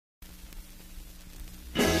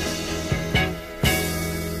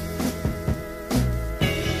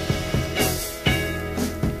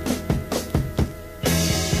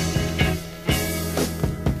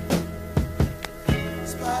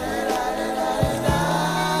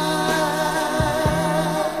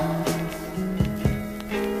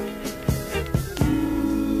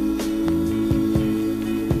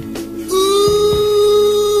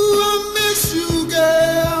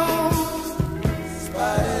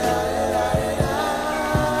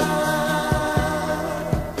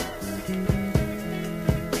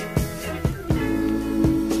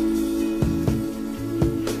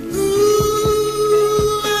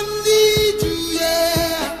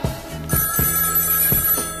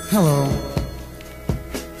Hello.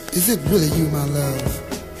 Is it really you, my love?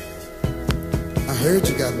 I heard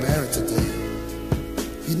you got married today.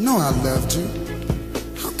 You know I loved you.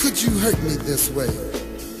 How could you hurt me this way?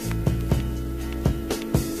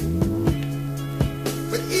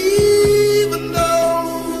 But even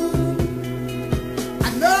though I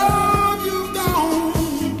know you've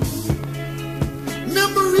gone,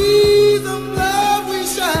 memories of love we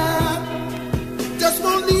shared just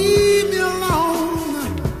won't leave me alone.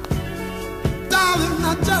 Darling,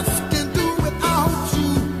 I just can't do without you.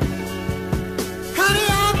 Honey,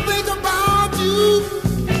 I think about you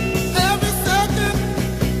every second,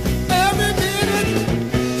 every minute,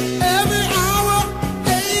 every hour,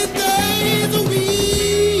 8 days a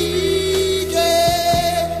week.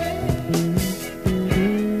 Yeah.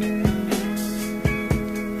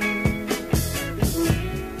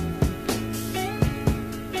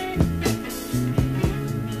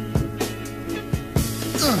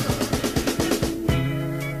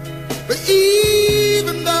 But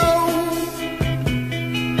even though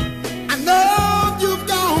I know you've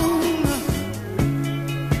gone,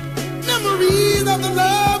 memories of the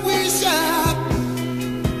love we shared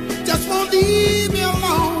just won't leave